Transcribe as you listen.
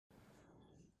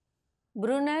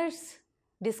Bruner's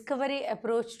discovery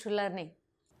approach to learning.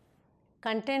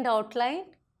 Content outline,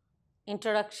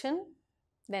 introduction,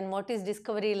 then what is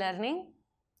discovery learning,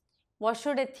 what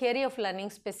should a theory of learning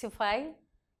specify,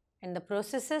 and the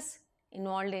processes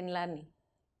involved in learning.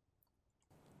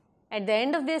 At the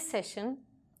end of this session,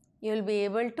 you will be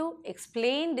able to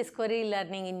explain discovery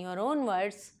learning in your own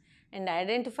words and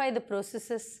identify the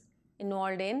processes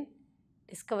involved in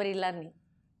discovery learning.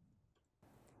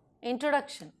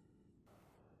 Introduction.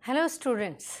 Hello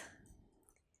students.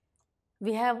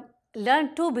 We have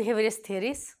learned two behaviorist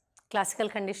theories, classical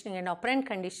conditioning and operant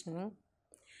conditioning.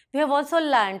 We have also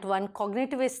learned one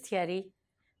cognitivist theory,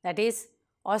 that is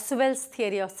Ausubel's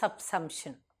theory of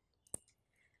subsumption.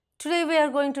 Today we are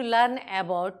going to learn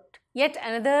about yet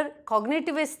another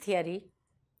cognitivist theory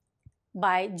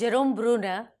by Jerome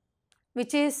Bruner,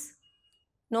 which is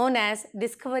known as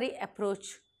discovery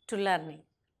approach to learning.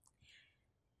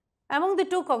 Among the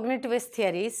two cognitivist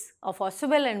theories of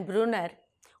Ausubel and Bruner,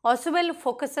 Ausubel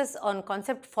focuses on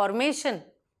concept formation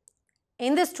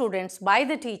in the students by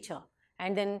the teacher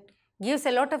and then gives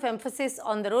a lot of emphasis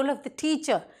on the role of the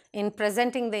teacher in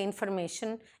presenting the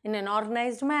information in an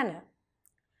organized manner.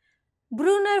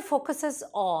 Bruner focuses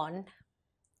on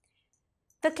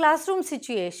the classroom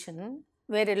situation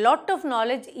where a lot of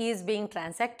knowledge is being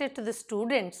transacted to the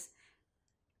students,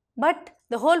 but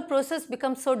the whole process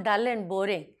becomes so dull and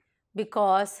boring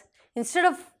because instead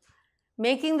of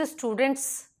making the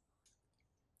students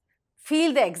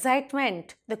feel the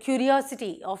excitement, the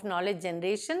curiosity of knowledge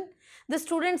generation, the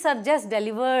students are just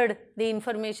delivered the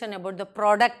information about the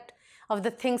product of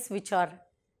the things which are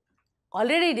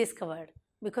already discovered,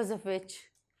 because of which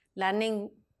learning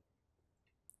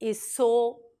is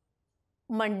so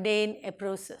mundane a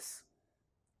process.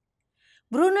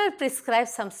 Bruner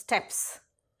prescribes some steps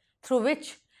through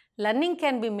which learning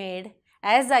can be made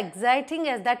as exciting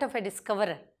as that of a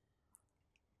discoverer.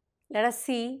 Let us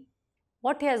see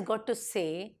what he has got to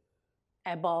say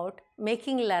about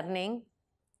making learning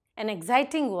an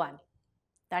exciting one,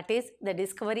 that is the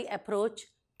discovery approach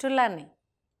to learning.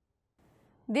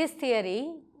 This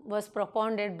theory was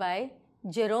propounded by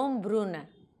Jerome Bruner.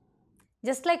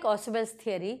 Just like Ausubel's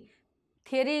theory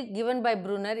given by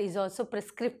Bruner is also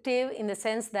prescriptive in the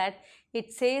sense that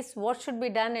it says what should be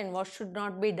done and what should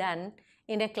not be done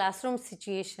in a classroom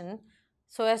situation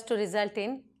so as to result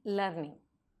in learning.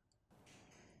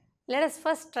 Let us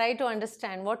first try to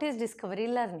understand what is discovery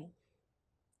learning.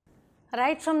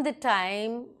 Right from the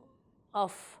time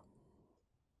of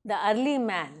the early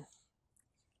man,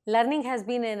 learning has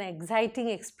been an exciting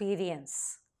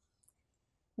experience.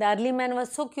 The early man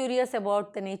was so curious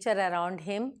about the nature around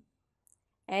him,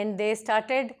 and they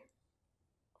started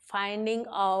finding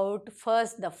out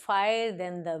first the fire,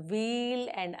 then the wheel,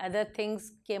 and other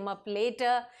things came up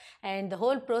later, and the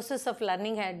whole process of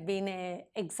learning had been an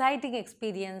exciting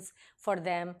experience for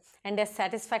them and a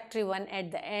satisfactory one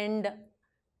at the end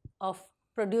of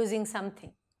producing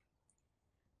something.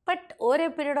 But over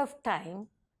a period of time,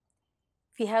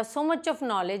 we have so much of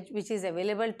knowledge which is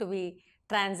available to be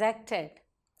transacted.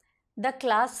 The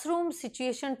classroom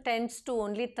situation tends to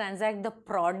only transact the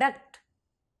product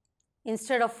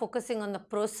instead of focusing on the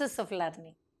process of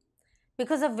learning,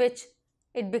 because of which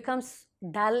it becomes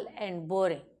dull and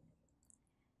boring.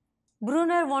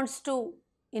 Bruner wants to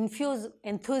infuse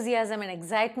enthusiasm and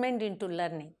excitement into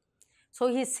learning. So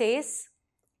he says,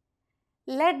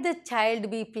 let the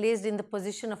child be placed in the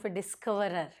position of a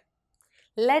discoverer.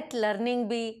 Let learning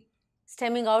be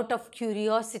stemming out of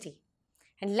curiosity,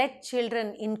 and let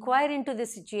children inquire into the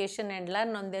situation and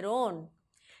learn on their own.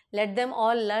 Let them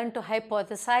all learn to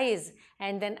hypothesize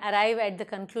and then arrive at the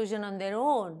conclusion on their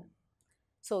own.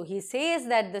 So he says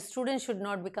that the students should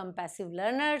not become passive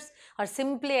learners or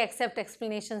simply accept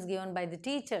explanations given by the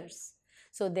teachers.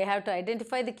 So they have to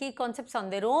identify the key concepts on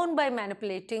their own by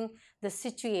manipulating the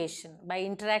situation, by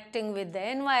interacting with the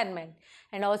environment,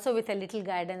 and also with a little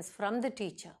guidance from the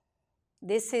teacher.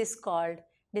 This is called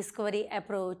discovery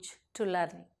approach to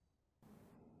learning.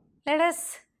 Let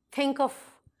us think of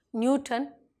Newton,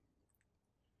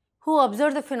 who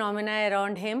observed the phenomena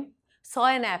around him, saw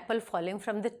an apple falling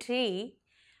from the tree,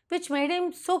 which made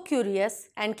him so curious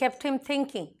and kept him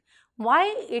thinking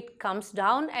why it comes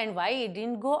down and why it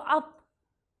didn't go up.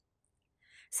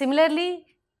 Similarly,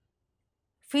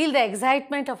 feel the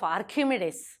excitement of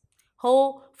Archimedes,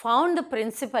 who found the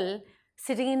principle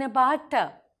sitting in a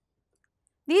bathtub.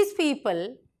 These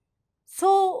people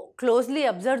so closely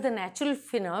observed the natural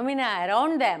phenomena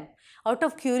around them out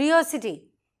of curiosity.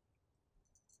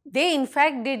 They in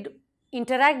fact did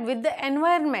interact with the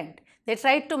environment. They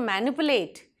tried to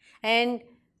manipulate and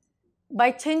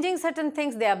By changing certain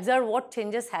things, they observed what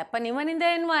changes happen even in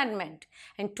the environment.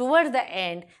 And towards the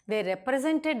end, they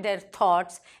represented their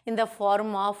thoughts in the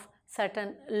form of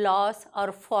certain laws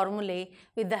or formulae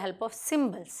with the help of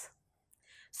symbols.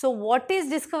 So what is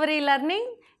discovery learning?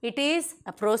 It is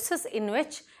a process in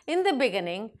which, in the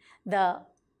beginning, the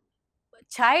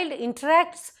child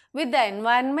interacts with the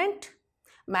environment,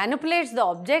 manipulates the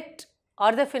object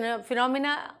or the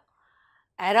phenomena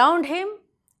around him,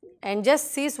 and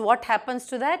just sees what happens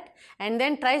to that, and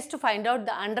then tries to find out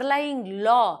the underlying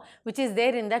law which is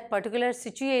there in that particular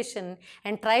situation,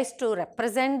 and tries to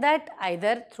represent that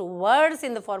either through words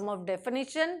in the form of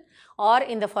definition, or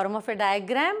in the form of a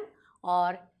diagram,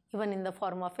 or even in the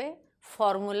form of a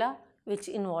formula which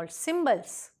involves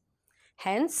symbols.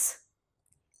 Hence,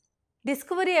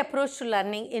 discovery approach to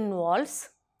learning involves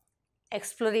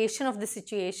exploration of the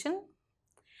situation,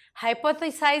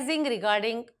 hypothesizing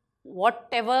regarding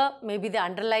whatever may be the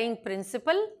underlying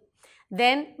principle,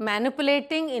 then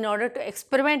manipulating in order to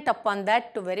experiment upon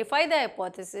that to verify the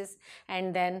hypothesis,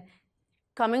 and then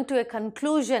coming to a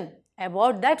conclusion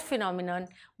about that phenomenon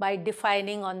by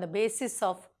defining on the basis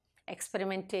of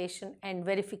experimentation and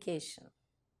verification.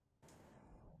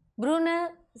 Bruner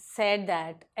said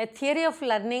that a theory of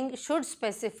learning should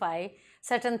specify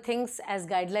certain things as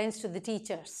guidelines to the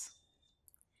teachers.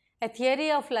 A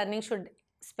theory of learning should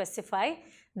specify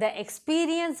the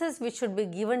experiences which should be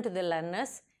given to the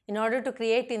learners in order to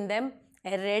create in them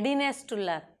a readiness to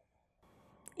learn.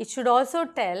 It should also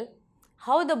tell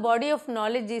how the body of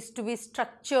knowledge is to be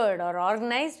structured or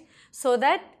organized so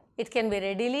that it can be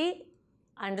readily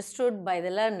understood by the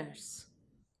learners.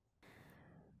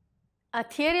 A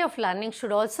theory of learning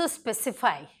should also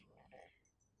specify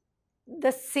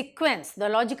the sequence, the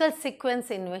logical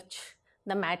sequence in which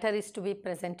the matter is to be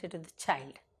presented to the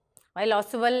child. While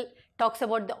Oswald talks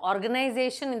about the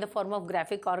organization in the form of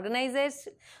graphic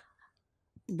organization,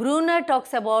 Bruner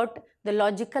talks about the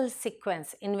logical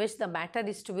sequence in which the matter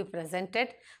is to be presented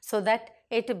so that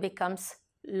it becomes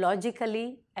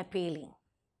logically appealing.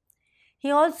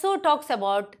 He also talks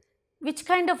about which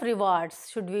kind of rewards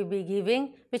should we be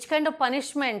giving, which kind of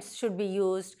punishments should be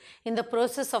used in the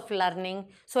process of learning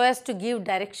so as to give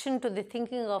direction to the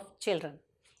thinking of children.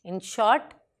 In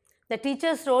short, the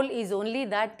teacher's role is only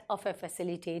that of a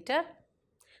facilitator.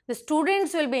 The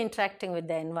students will be interacting with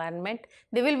the environment,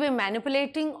 they will be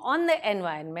manipulating on the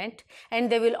environment, and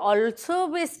they will also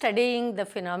be studying the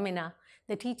phenomena.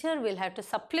 The teacher will have to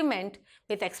supplement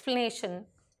with explanation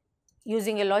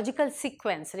using a logical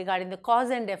sequence regarding the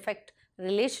cause and effect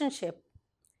relationship.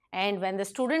 And when the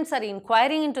students are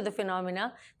inquiring into the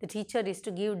phenomena, the teacher is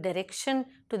to give direction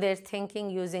to their thinking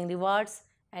using rewards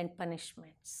and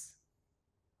punishments.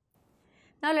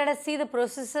 Now let us see the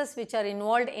processes which are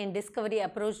involved in discovery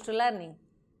approach to learning.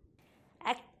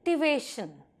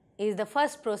 Activation is the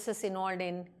first process involved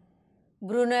in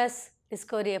Bruner's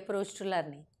discovery approach to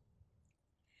learning.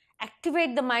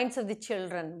 Activate the minds of the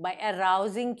children by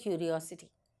arousing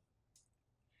curiosity.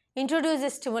 Introduce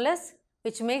a stimulus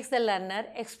which makes the learner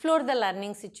explore the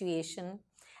learning situation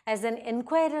as an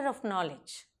inquirer of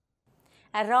knowledge.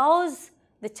 Arouse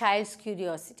the child's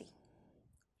curiosity.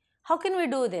 How can we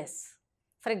do this?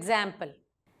 For example,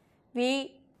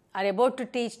 we are about to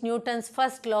teach Newton's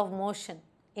first law of motion,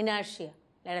 inertia,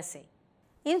 let us say.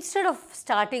 Instead of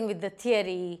starting with the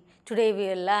theory, today we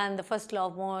will learn the first law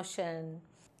of motion,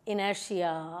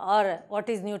 inertia, or what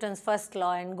is Newton's first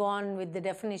law, and go on with the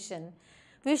definition,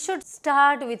 we should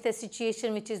start with a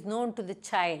situation which is known to the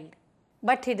child,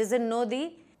 but he doesn't know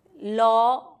the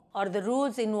law or the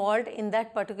rules involved in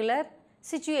that particular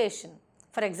situation.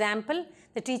 For example,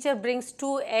 the teacher brings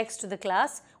 2 eggs to the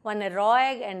class, one a raw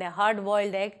egg and a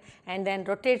hard-boiled egg, and then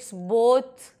rotates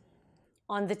both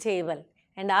on the table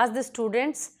and asks the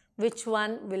students which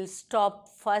one will stop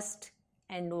first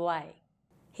and why.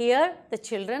 Here the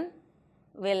children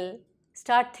will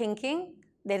start thinking,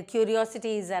 their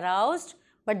curiosity is aroused,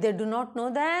 but they do not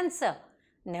know the answer.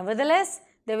 Nevertheless,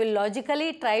 they will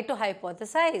logically try to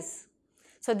hypothesize.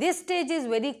 So this stage is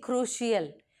very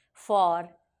crucial for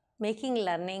making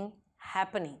learning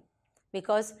happening,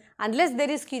 because unless there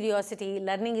is curiosity,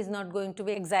 learning is not going to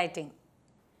be exciting.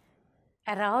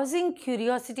 Arousing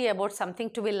curiosity about something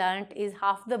to be learnt is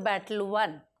half the battle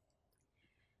won.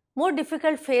 More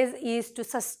difficult phase is to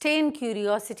sustain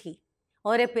curiosity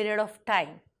over a period of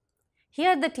time.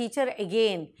 Here the teacher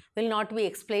again will not be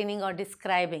explaining or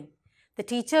describing. The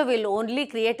teacher will only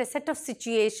create a set of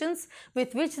situations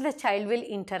with which the child will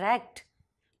interact,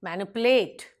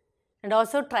 manipulate, and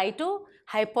also try to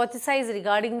hypothesize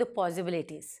regarding the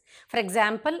possibilities. For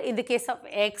example, in the case of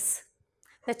X,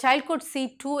 the child could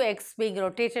see two eggs being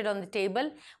rotated on the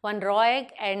table, one raw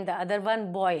egg and the other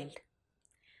one boiled.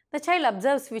 The child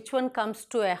observes which one comes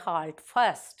to a halt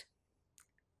first.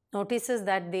 Notices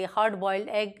that the hard-boiled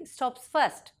egg stops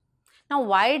first. Now,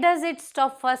 why does it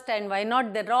stop first and why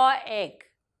not the raw egg?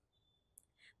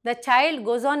 The child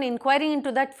goes on inquiring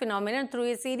into that phenomenon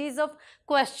through a series of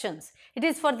questions. It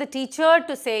is for the teacher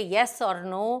to say yes or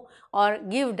no or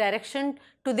give direction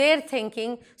to their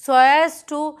thinking so as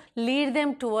to lead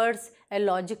them towards a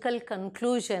logical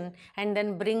conclusion and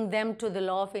then bring them to the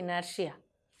law of inertia,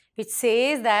 which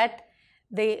says that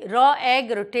the raw egg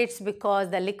rotates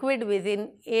because the liquid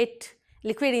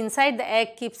inside the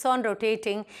egg keeps on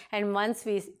rotating, and once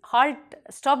we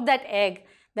stop that egg,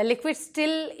 the liquid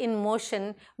still in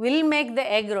motion will make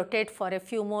the egg rotate for a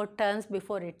few more turns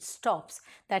before it stops.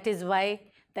 That is why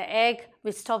the egg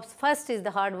which stops first is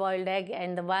the hard-boiled egg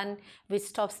and the one which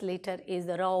stops later is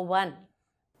the raw one.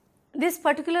 This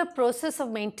particular process of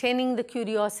maintaining the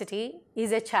curiosity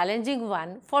is a challenging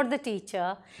one for the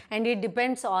teacher, and it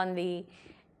depends on the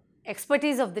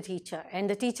expertise of the teacher, and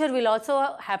the teacher will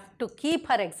also have to keep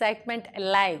her excitement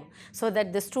alive so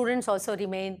that the students also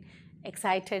remain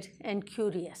excited and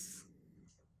curious.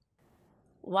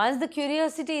 Once the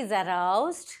curiosity is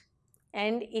aroused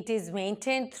and it is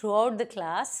maintained throughout the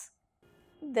class,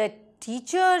 the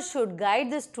teacher should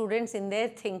guide the students in their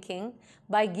thinking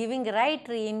by giving right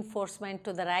reinforcement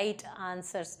to the right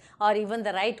answers or even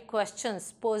the right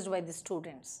questions posed by the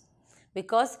students.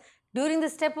 Because during the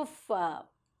step of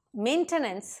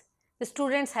maintenance, the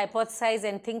students hypothesize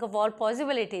and think of all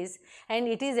possibilities, and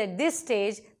it is at this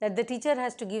stage that the teacher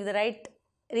has to give the right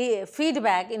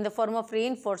feedback in the form of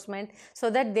reinforcement so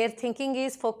that their thinking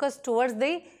is focused towards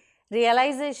the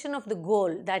realization of the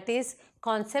goal, that is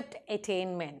concept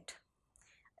attainment.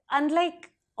 Unlike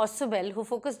Ausubel, who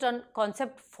focused on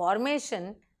concept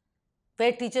formation,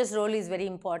 where teacher's role is very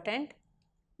important,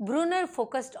 Bruner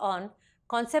focused on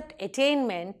concept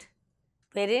attainment,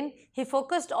 wherein he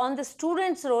focused on the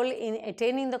students' role in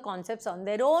attaining the concepts on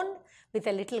their own with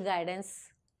a little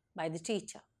guidance by the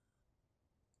teacher.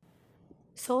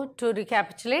 So, to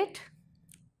recapitulate,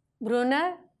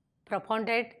 Bruner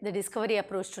propounded the discovery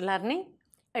approach to learning.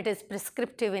 It is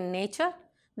prescriptive in nature.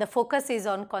 The focus is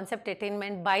on concept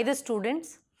attainment by the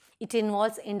students. It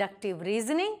involves inductive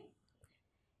reasoning.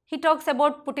 He talks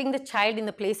about putting the child in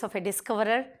the place of a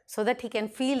discoverer so that he can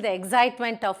feel the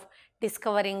excitement of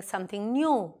discovering something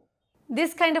new.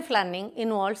 This kind of learning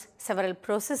involves several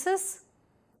processes.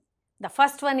 The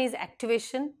first one is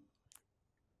activation,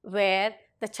 where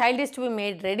the child is to be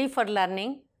made ready for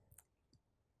learning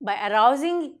by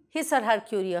arousing his or her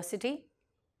curiosity,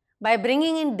 by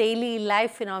bringing in daily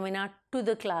life phenomena to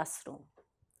the classroom.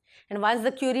 And once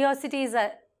the curiosity is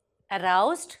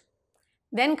aroused,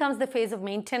 then comes the phase of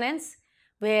maintenance,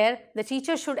 where the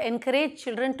teacher should encourage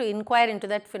children to inquire into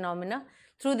that phenomena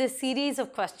through this series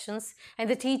of questions, and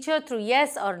the teacher through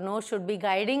yes or no should be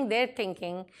guiding their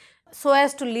thinking so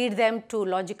as to lead them to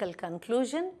logical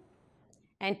conclusion.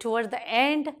 And towards the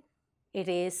end, it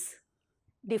is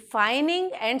defining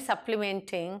and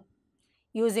supplementing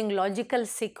using logical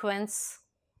sequence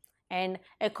and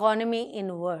economy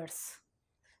in words.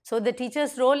 So, the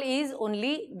teacher's role is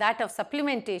only that of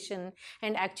supplementation,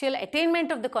 and actual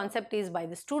attainment of the concept is by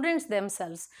the students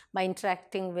themselves by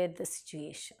interacting with the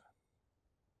situation.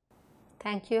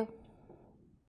 Thank you.